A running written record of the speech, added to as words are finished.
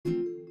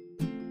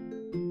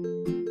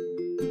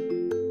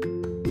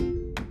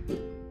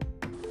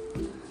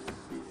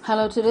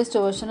Hello, today's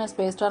devotion is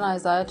based on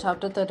Isaiah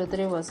chapter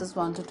 33 verses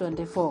 1 to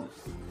 24.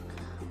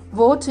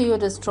 Woe to you,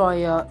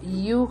 destroyer,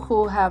 you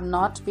who have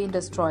not been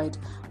destroyed.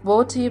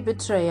 Woe to you,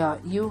 betrayer,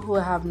 you who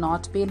have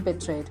not been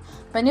betrayed.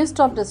 When you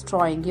stop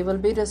destroying, you will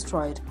be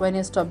destroyed. When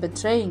you stop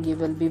betraying, you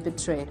will be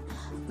betrayed.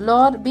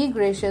 Lord, be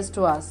gracious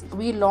to us.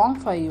 We long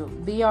for you.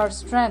 Be our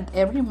strength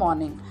every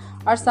morning,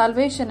 our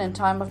salvation in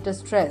time of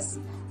distress.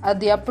 At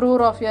the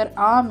uproar of your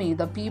army,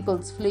 the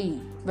peoples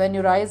flee. When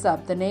you rise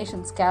up, the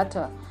nations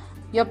scatter.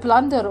 Your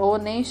plunder, O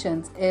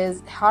nations,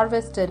 is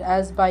harvested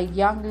as by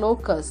young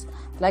locusts.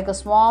 Like a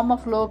swarm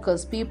of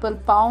locusts, people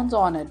pounce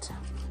on it.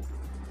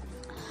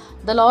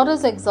 The Lord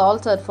is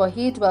exalted, for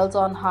he dwells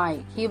on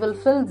high. He will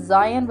fill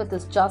Zion with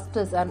his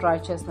justice and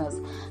righteousness.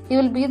 He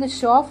will be the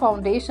sure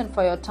foundation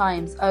for your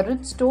times, a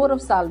rich store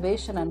of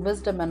salvation and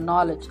wisdom and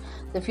knowledge.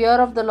 The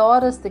fear of the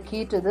Lord is the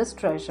key to this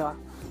treasure.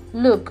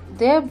 Look,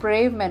 their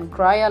brave men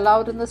cry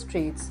aloud in the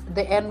streets.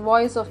 The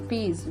envoys of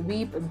peace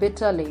weep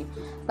bitterly.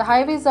 The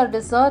highways are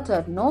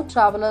deserted, no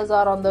travelers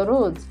are on the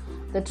roads.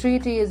 The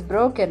treaty is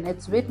broken,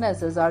 its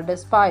witnesses are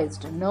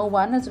despised, no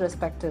one is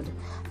respected.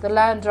 The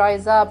land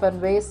dries up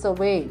and wastes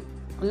away.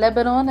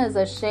 Lebanon is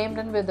ashamed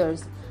and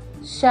withers.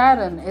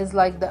 Sharon is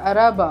like the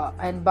Arabah,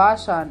 and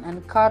Bashan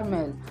and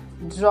Carmel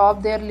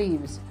drop their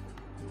leaves.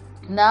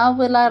 Now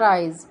will I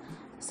rise,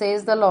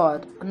 says the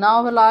Lord.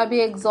 Now will I be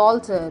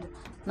exalted.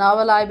 Now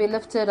will I be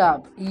lifted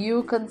up.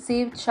 You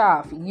conceive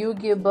chaff, you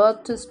give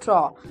birth to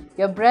straw.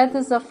 Your breath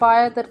is a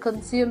fire that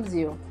consumes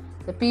you.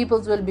 The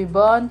peoples will be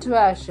burned to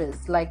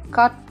ashes. Like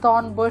cut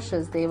thorn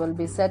bushes, they will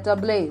be set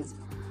ablaze.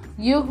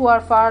 You who are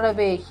far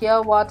away,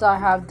 hear what I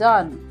have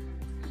done.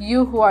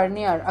 You who are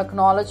near,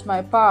 acknowledge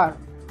my power.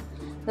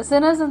 The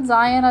sinners in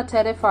Zion are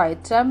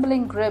terrified.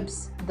 Trembling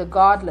grips the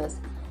godless.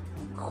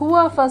 Who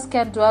of us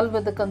can dwell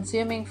with the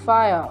consuming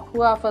fire?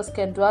 Who of us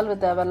can dwell with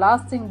the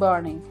everlasting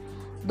burning?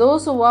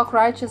 Those who walk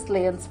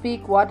righteously and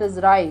speak what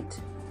is right,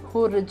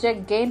 who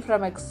reject gain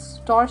from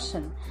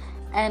extortion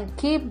and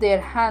keep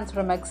their hands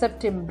from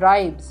accepting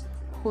bribes,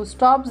 who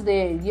stops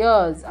their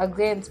ears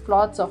against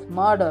plots of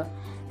murder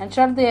and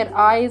shut their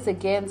eyes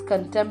against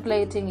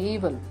contemplating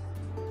evil.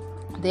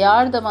 They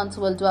are the ones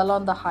who will dwell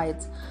on the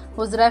heights,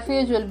 whose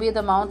refuge will be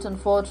the mountain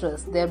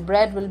fortress. Their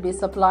bread will be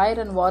supplied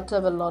and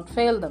water will not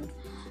fail them.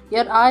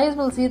 Your eyes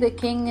will see the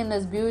king in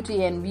his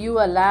beauty and view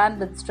a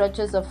land that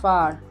stretches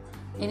afar.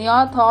 In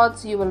your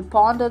thoughts you will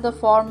ponder the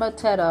former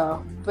terror.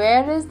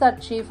 Where is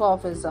that chief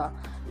officer?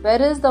 Where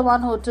is the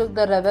one who took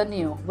the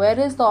revenue? Where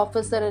is the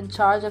officer in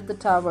charge of the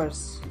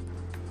towers?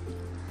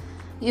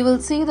 You will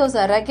see those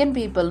arrogant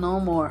people no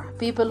more,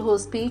 people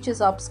whose speech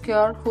is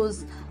obscure,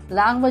 whose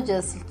language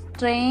is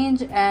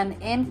strange and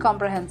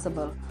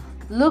incomprehensible.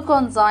 Look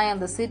on Zion,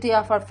 the city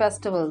of our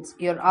festivals.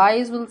 Your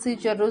eyes will see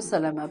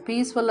Jerusalem, a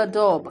peaceful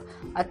adobe,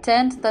 a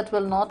tent that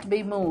will not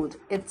be moved.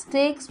 Its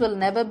stakes will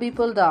never be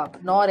pulled up,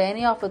 nor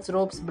any of its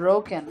ropes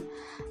broken.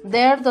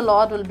 There the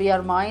Lord will be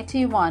our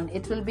mighty one.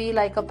 It will be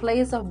like a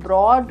place of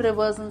broad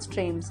rivers and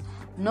streams.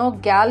 No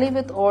galley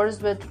with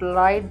oars will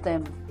ride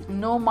them.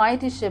 No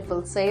mighty ship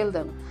will sail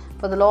them.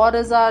 For the Lord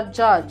is our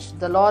judge.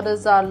 The Lord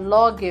is our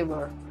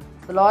lawgiver.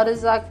 The Lord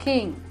is our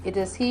king. It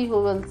is he who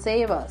will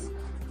save us.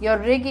 Your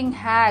rigging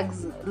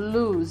hangs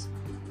loose.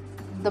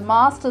 The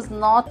mast is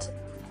not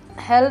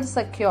held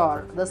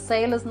secure. The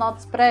sail is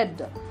not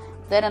spread.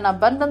 Then an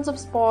abundance of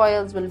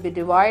spoils will be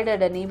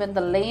divided, and even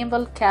the lame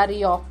will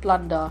carry off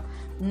plunder.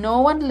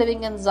 No one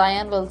living in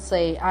Zion will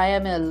say, I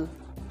am ill,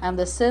 and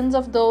the sins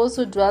of those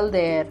who dwell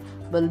there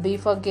will be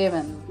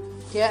forgiven.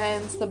 Here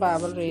ends the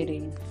Bible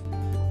reading.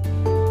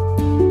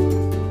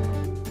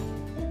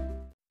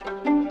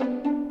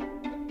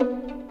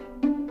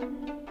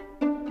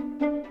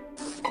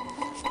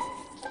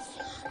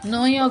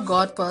 Know your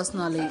God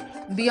personally.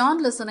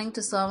 Beyond listening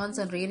to sermons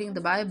and reading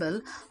the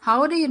Bible,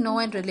 how do you know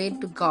and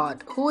relate to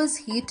God? Who is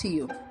He to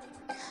you?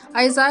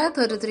 Isaiah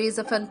 33 is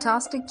a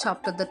fantastic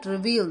chapter that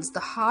reveals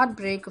the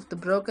heartbreak of the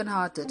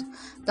brokenhearted,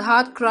 the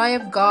heart cry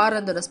of God,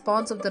 and the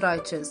response of the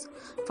righteous.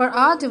 For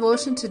our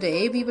devotion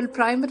today, we will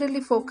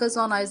primarily focus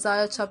on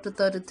Isaiah chapter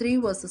 33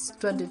 verses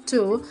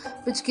 22,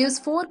 which gives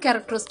 4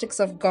 characteristics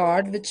of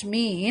God, which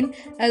mean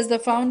as the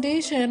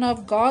foundation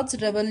of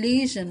God's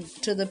revelation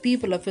to the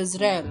people of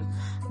Israel.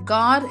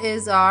 God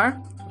is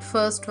our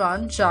first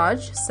one,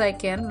 judge;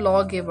 second,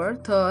 lawgiver;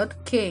 third,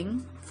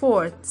 king;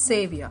 fourth,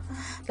 Savior.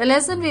 The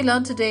lesson we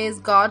learn today is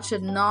God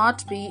should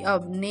not be a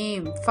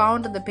name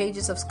found in the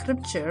pages of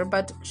Scripture,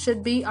 but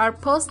should be our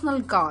personal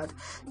God.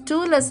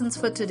 2 lessons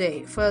for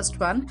today. First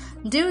one,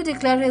 do you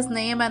declare His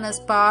name and His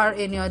power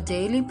in your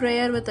daily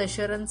prayer with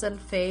assurance and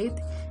faith?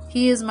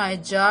 He is my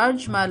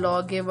judge, my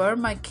lawgiver,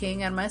 my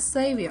king, and my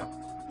Savior.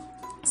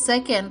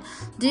 Second,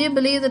 do you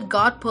believe that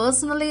God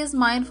personally is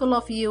mindful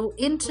of you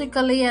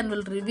intricately and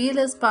will reveal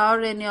His power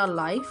in your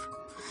life?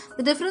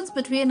 The difference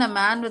between a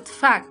man with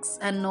facts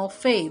and no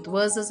faith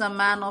versus a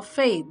man of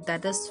faith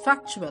that is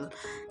factual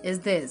is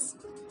this.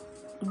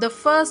 The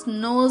first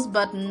knows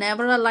but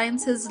never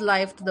aligns his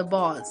life to the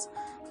boss.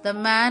 The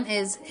man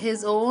is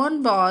his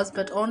own boss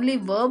but only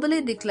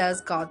verbally declares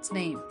God's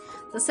name.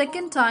 The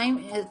second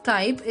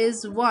type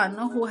is one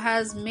who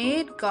has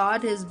made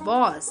God his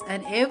boss,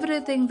 and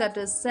everything that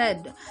is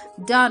said,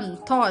 done,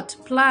 thought,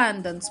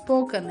 planned, and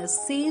spoken is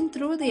seen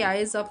through the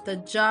eyes of the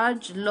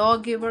judge,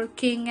 lawgiver,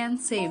 king, and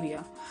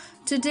savior.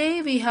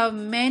 Today we have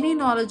many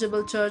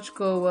knowledgeable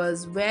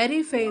churchgoers,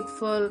 very few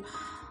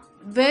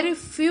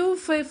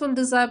faithful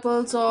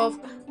disciples of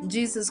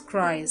Jesus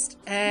Christ,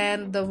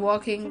 and the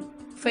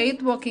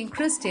faith walking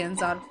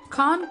Christians are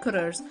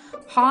conquerors,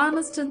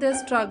 honest in their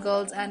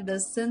struggles and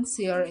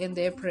sincere in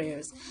their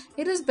prayers.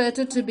 It is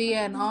better to be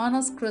an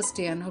honest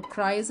Christian who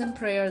cries in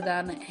prayer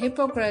than a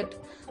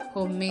hypocrite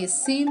who may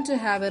seem to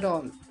have it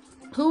all.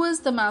 Who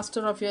is the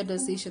master of your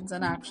decisions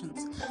and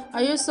actions?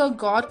 Are you so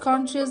God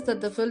conscious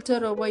that the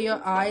filter over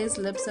your eyes,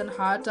 lips, and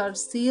heart are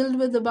sealed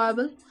with the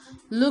Bible?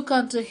 Look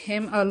unto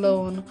Him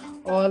alone,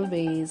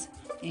 always.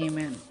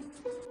 Amen.